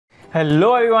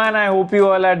Hello everyone, I hope you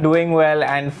all are doing well,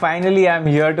 and finally I'm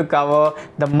here to cover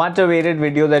the much awaited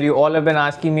video that you all have been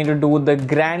asking me to do, the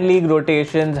Grand League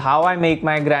rotations, how I make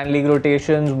my Grand League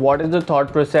rotations, what is the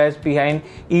thought process behind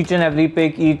each and every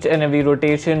pick, each and every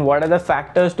rotation, what are the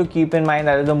factors to keep in mind.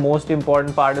 That is the most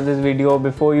important part of this video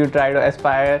before you try to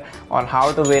aspire on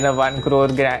how to win a 1 crore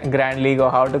Grand League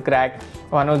or how to crack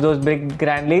one of those big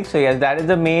Grand Leagues. So yes, that is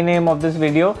the main aim of this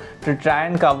video, to try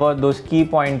and cover those key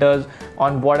pointers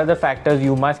on what are the factors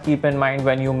you must keep in mind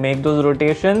when you make those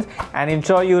rotations, and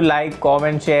ensure you like,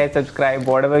 comment, share, subscribe,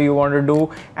 whatever you want to do,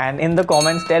 and in the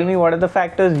comments tell me what are the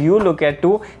factors you look at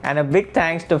too. And a big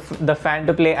thanks to the Fan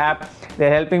to Play app,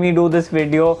 they're helping me do this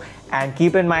video. And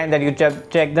keep in mind that you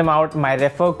check them out. My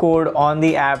refer code on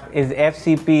the app is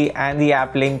FCP and the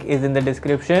app link is in the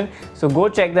description, so go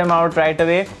check them out right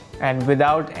away. And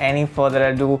without any further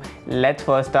ado, let's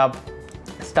first up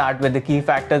start with the key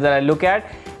factors that I look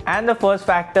at. And the first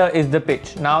factor is the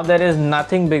pitch. Now there is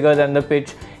nothing bigger than the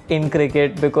pitch in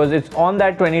cricket, because it's on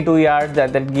that 22 yards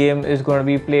that game is going to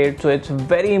be played. So it's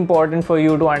very important for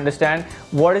you to understand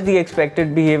what is the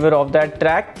expected behavior of that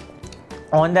track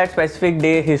on that specific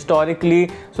day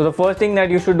historically. So the first thing that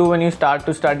you should do when you start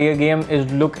to study a game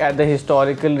is look at the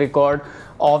historical record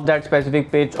of that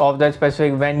specific pitch, of that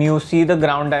specific venue. See the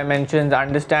ground dimensions,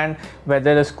 understand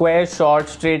whether the square is short,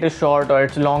 straight is short, or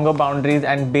it's longer boundaries,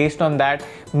 and based on that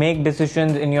make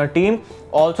decisions in your team.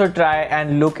 Also try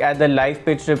and look at the live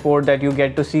pitch report that you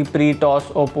get to see pre-toss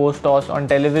or post-toss on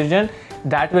television.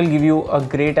 That will give you a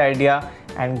great idea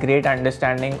and great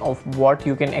understanding of what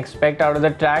you can expect out of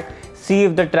the track. See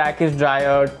if the track is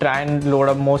drier, try and load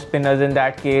up more spinners in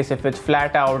that case. If it's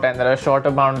flat out and there are shorter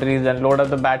boundaries, then load up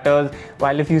the batters.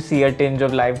 While if you see a tinge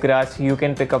of live grass, you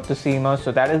can pick up the seamers.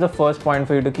 So that is the first point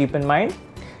for you to keep in mind.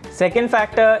 Second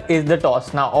factor is the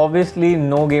toss. Now obviously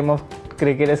no game of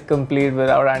cricket is complete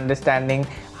without understanding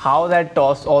how that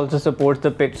toss also supports the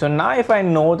pitch. So now if I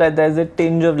know that there's a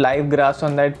tinge of live grass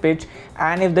on that pitch,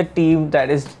 and if the team that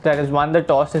has won the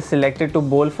toss is selected to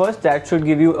bowl first, that should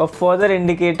give you a further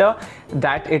indicator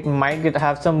that it might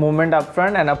have some movement up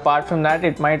front, and apart from that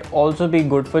it might also be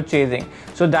good for chasing.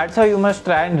 So that's how you must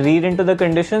try and read into the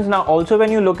conditions. Now also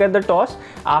when you look at the toss,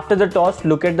 after the toss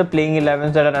look at the playing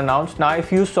 11s that are announced. Now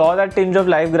if you saw that tinge of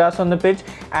live grass on the pitch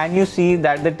and you see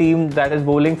that the team that is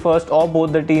bowling first or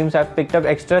both the teams have picked up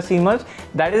extra seamers,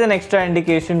 that is an extra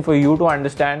indication for you to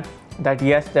understand that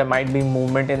yes, there might be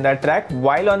movement in that track.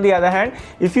 While on the other hand,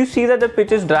 if you see that the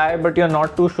pitch is dry but you're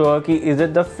not too sure is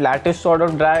it the flattest sort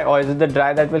of dry or is it the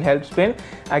dry that will help spin,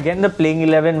 again the playing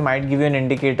 11 might give you an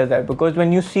indicator there, because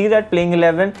when you see that playing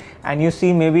 11 and you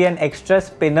see maybe an extra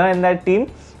spinner in that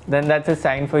team, then that's a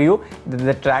sign for you that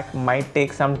the track might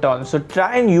take some turns. So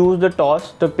try and use the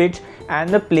toss, the pitch and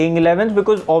the playing 11s,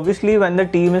 because obviously when the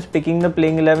team is picking the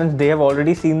playing 11s, they have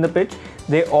already seen the pitch.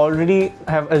 They already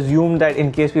have assumed that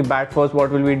in case we bat first, what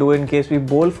will we do? In case we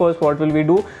bowl first, what will we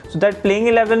do? So that playing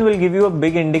 11 will give you a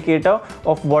big indicator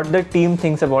of what the team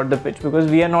thinks about the pitch, because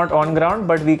we are not on ground,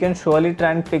 but we can surely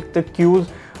try and pick the cues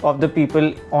of the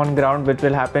people on ground which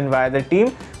will happen via the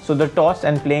team. So the toss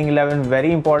and playing 11,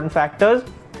 very important factors.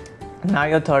 Now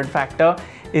your third factor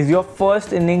is your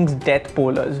first innings death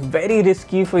bowlers. Very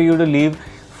risky for you to leave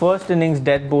first innings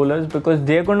death bowlers, because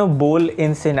they're going to bowl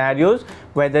in scenarios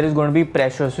where there is going to be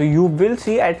pressure. So you will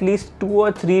see at least 2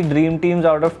 or 3 dream teams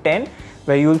out of 10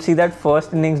 where you will see that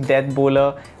first innings death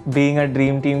bowler being a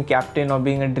dream team captain or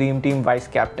being a dream team vice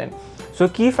captain. So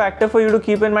key factor for you to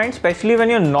keep in mind, especially when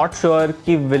you're not sure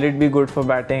will it be good for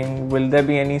batting, will there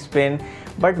be any spin,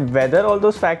 but whether all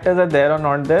those factors are there or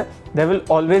not there will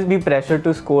always be pressure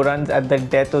to score runs at the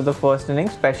death of the first inning,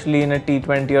 especially in a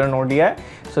T20 or an ODI.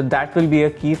 So that will be a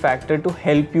key factor to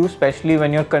help you, especially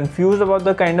when you're confused about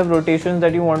the kind of rotations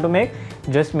that you want to make.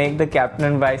 Just make the captain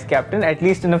and vice captain, at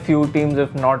least in a few teams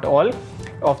if not all,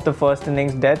 of the first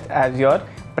innings death as your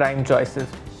prime choices.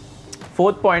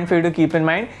 Fourth point for you to keep in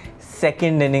mind,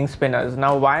 second inning spinners.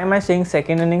 Now why am I saying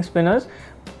second inning spinners?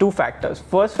 Two factors.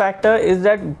 First factor is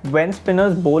that when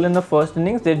spinners bowl in the first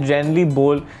innings, they generally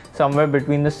bowl somewhere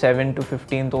between the 7th to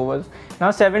 15th overs. Now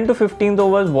 7th to 15th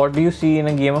overs, what do you see in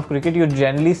a game of cricket? You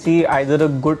generally see either a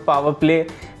good power play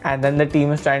and then the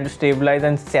team is trying to stabilize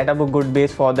and set up a good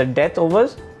base for the death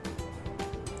overs,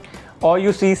 or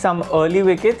you see some early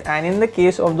wickets, and in the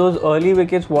case of those early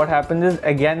wickets, what happens is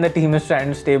again the team is trying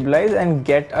to stabilize and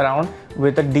get around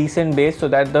with a decent base so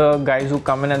that the guys who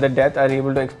come in at the death are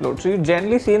able to explode. So you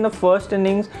generally see in the first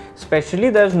innings especially,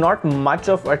 there's not much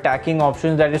of attacking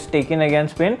options that is taken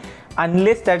against spin,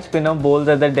 unless that spinner bowls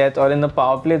at the death, or in the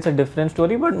power play it's a different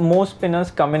story, but most spinners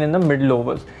come in the middle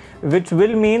overs. which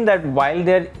will mean that while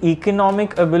their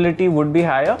economic ability would be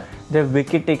higher, their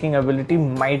wicket taking ability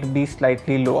might be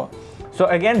slightly lower. So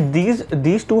again,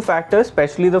 these two factors,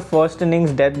 especially the first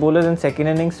innings death bowlers and second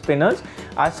innings spinners,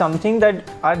 are something that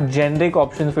are generic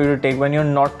options for you to take when you're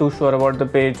not too sure about the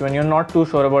pitch, when you're not too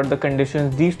sure about the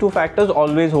conditions. These two factors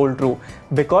always hold true,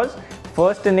 because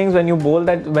first innings, when you bowl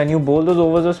those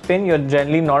overs of spin, you're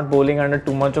generally not bowling under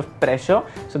too much of pressure,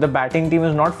 so the batting team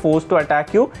is not forced to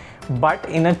attack you. But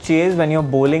in a chase, when you're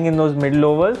bowling in those middle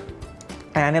overs,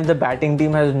 and if the batting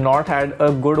team has not had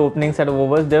a good opening set of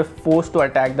overs, they're forced to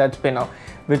attack that spinner,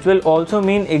 which will also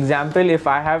mean, example, if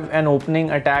I have an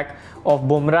opening attack of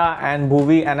Bumrah and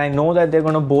Bhuvi and I know that they're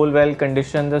going to bowl well,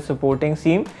 condition the supporting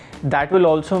seam, that will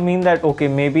also mean that, okay,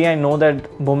 maybe I know that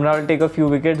Bumrah will take a few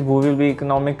wickets, Bhuvi will be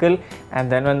economical, and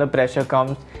then when the pressure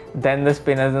comes, then the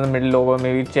spinners in the middle over,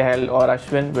 maybe Chahal or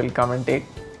Ashwin, will come and take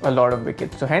a lot of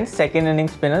wickets. So hence second inning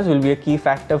spinners will be a key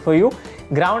factor for you.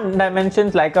 Ground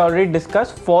dimensions, like I already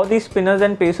discussed, for these spinners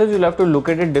and pacers, you'll have to look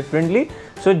at it differently.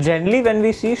 So generally when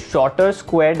we see shorter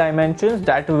square dimensions,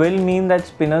 that will mean that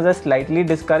spinners are slightly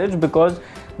discouraged because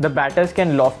the batters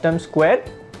can loft them square.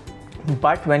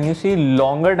 But when you see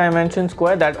longer dimension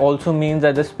square, that also means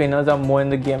that the spinners are more in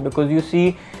the game, because you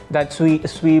see that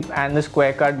sweep and the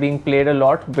square cut being played a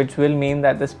lot, which will mean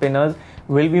that the spinners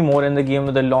will be more in the game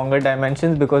with the longer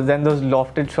dimensions, because then those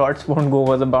lofted shots won't go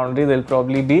over the boundary, they'll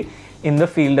probably be in the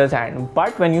fielder's hand.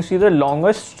 But when you see the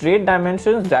longer straight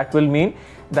dimensions, that will mean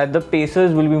that the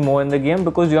pacers will be more in the game,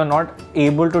 because you're not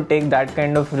able to take that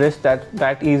kind of risk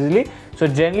that easily. So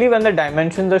generally when the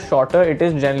dimensions are shorter, it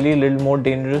is generally a little more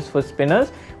dangerous for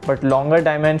spinners, but longer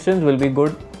dimensions will be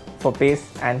good for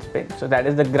pace and spin. So that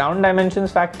is the ground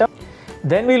dimensions factor.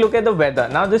 Then we look at the weather.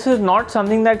 Now this is not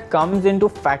something that comes into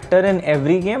factor in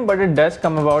every game, but it does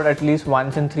come about at least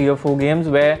once in 3 or 4 games,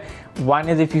 where one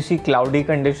is if you see cloudy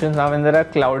conditions. Now when there are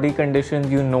cloudy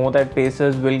conditions, you know that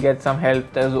pacers will get some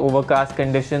help. There's overcast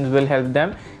conditions will help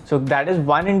them. So that is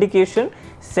one indication.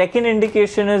 Second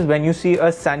indication is when you see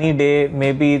a sunny day,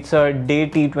 maybe it's a day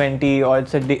T20 or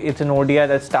it's an ODI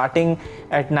that's starting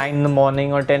at 9 in the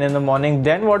morning or 10 in the morning,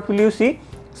 then what will you see?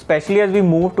 Especially as we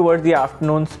move towards the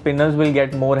afternoon, spinners will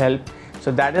get more help.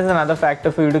 So that is another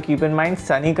factor for you to keep in mind.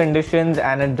 Sunny conditions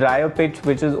and a drier pitch,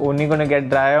 which is only going to get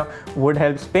drier, would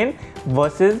help spin,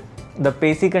 versus the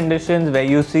pacey conditions where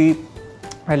you see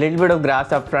a little bit of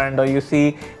grass up front, or you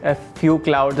see a few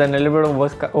clouds and a little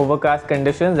bit of overcast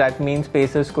conditions. That means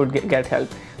pacers could get help.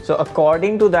 So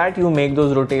according to that, you make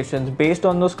those rotations. Based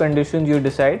on those conditions, you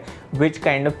decide which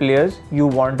kind of players you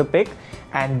want to pick.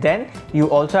 And then you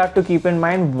also have to keep in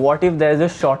mind, what if there is a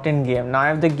shortened game?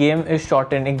 Now if the game is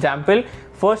shortened, example,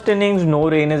 first innings, no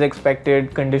rain is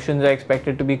expected, conditions are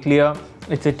expected to be clear,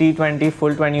 it's a T20,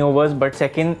 full 20 overs, but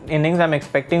second innings I'm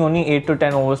expecting only 8 to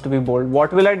 10 overs to be bowled.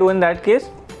 What will I do in that case?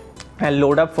 I'll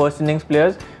load up first innings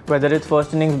players, whether it's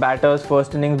first innings batters,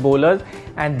 first innings bowlers,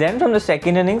 and then from the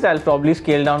second innings I'll probably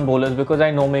scale down bowlers, because I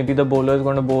know maybe the bowler is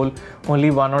going to bowl only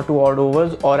 1 or 2 odd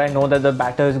overs, or I know that the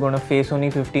batter is going to face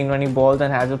only 15-20 balls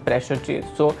and has a pressure chase.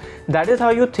 So that is how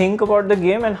you think about the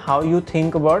game and how you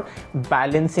think about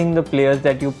balancing the players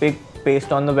that you pick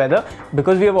based on the weather,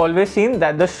 because we have always seen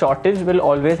that the shortage will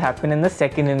always happen in the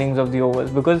second innings of the overs,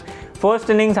 because first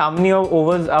innings, how many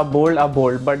overs are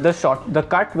bowled, but the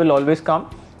cut will always come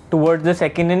towards the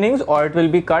second innings, or it will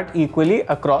be cut equally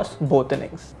across both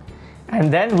innings.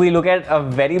 And then we look at a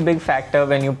very big factor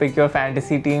when you pick your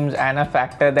fantasy teams, and a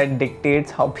factor that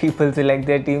dictates how people select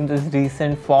their teams, is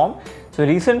recent form. So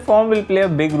recent form will play a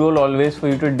big role always for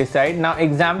you to decide. Now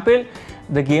example,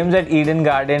 the games at Eden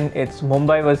Garden, it's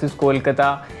Mumbai versus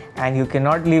Kolkata, and you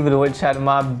cannot leave Rohit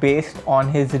Sharma based on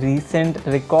his recent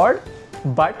record.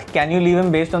 But can you leave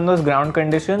him based on those ground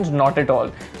conditions? Not at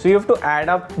all. So you have to add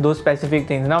up those specific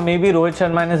things. Now maybe Rohit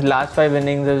Sharma in his last 5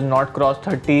 innings has not crossed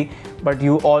 30, but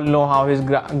you all know how his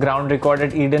ground record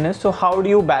at Eden is. So how do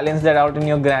you balance that out in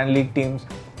your Grand League teams?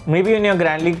 Maybe in your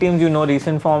Grand League teams, you know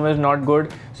recent form is not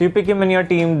good, so you pick him in your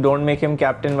team, don't make him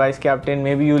captain, vice captain.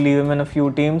 Maybe you leave him in a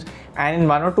few teams, and in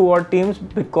 1 or 2 odd teams,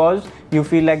 because you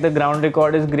feel like the ground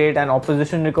record is great and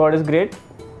opposition record is great,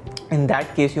 in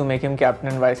that case you make him captain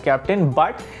and vice captain.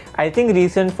 But I think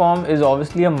recent form is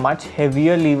obviously a much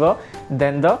heavier lever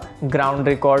than the ground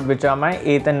record, which are my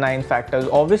 8th and 9th factors.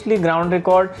 Obviously ground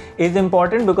record is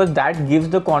important because that gives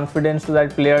the confidence to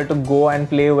that player to go and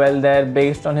play well there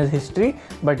based on his history.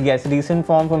 But yes, recent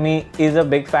form for me is a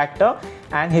big factor,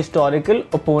 and historical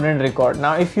opponent record.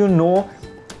 Now if you know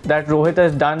that Rohit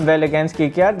has done well against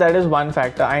KKR, that is one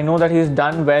factor. I know that he's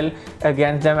done well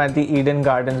against them at the Eden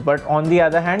Gardens, but on the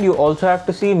other hand, you also have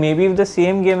to see, maybe if the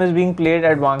same game is being played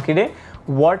at Wankhede,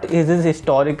 what is his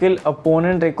historical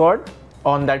opponent record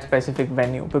on that specific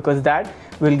venue, because that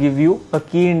will give you a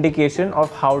key indication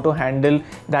of how to handle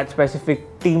that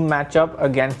specific team matchup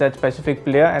against that specific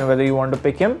player and whether you want to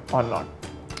pick him or not.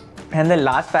 And the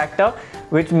last factor,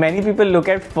 which many people look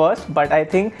at first, but I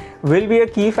think will be a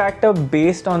key factor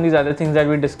based on these other things that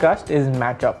we discussed, is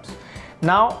matchups.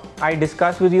 Now, I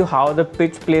discussed with you how the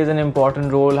pitch plays an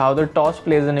important role, how the toss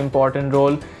plays an important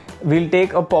role. We'll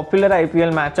take a popular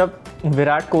IPL matchup,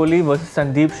 Virat Kohli versus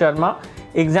Sandeep Sharma.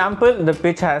 Example, the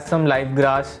pitch has some live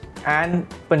grass, and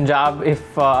Punjab,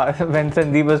 if when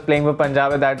Sandeep was playing for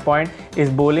Punjab at that point, is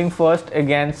bowling first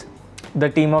against the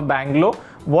team of Bangalore.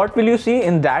 What will you see?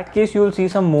 In that case, you will see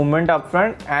some movement up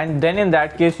front, and then in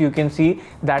that case, you can see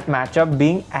that matchup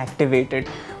being activated.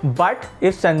 But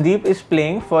if Sandeep is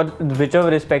playing for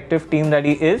whichever respective team that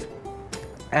he is,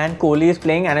 and Kohli is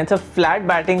playing, and it's a flat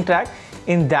batting track,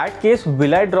 in that case,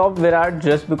 will I drop Virat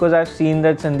just because I've seen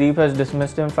that Sandeep has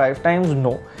dismissed him 5 times?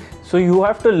 No. So you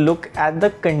have to look at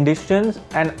the conditions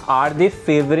and are they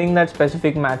favoring that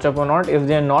specific matchup or not. If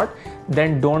they're not,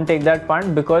 then don't take that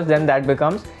punt, because then that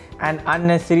becomes an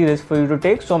unnecessary risk for you to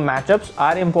take. So matchups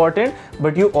are important,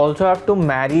 but you also have to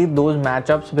marry those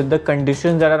matchups with the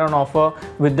conditions that are on offer,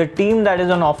 with the team that is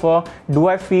on offer. Do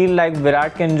I feel like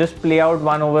Virat can just play out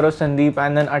 1 over of Sandeep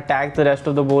and then attack the rest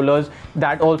of the bowlers?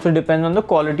 That also depends on the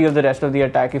quality of the rest of the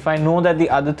attack. If I know that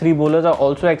the other 3 bowlers are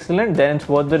also excellent, then it's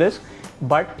worth the risk.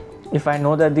 But if I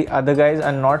know that the other guys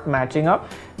are not matching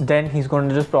up, then he's going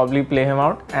to just probably play him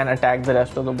out and attack the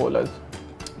rest of the bowlers.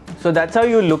 So that's how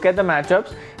you look at the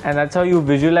matchups, and that's how you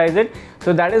visualize it.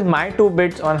 So that is my 2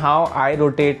 bits on how I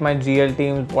rotate my GL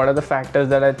teams, what are the factors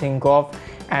that I think of,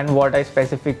 and what I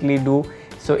specifically do.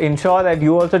 So ensure that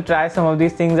you also try some of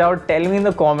these things out. Tell me in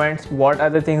the comments what are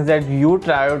the things that you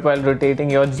try out while rotating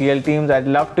your GL teams. I'd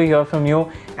love to hear from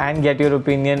you and get your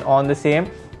opinion on the same.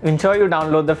 Ensure you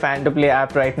download the Fan to Play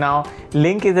app right now.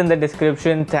 Link is in the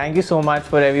description. Thank you so much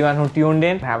for everyone who tuned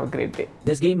in. Have a great day.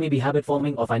 This game may be habit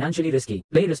forming or financially risky.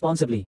 Play responsibly.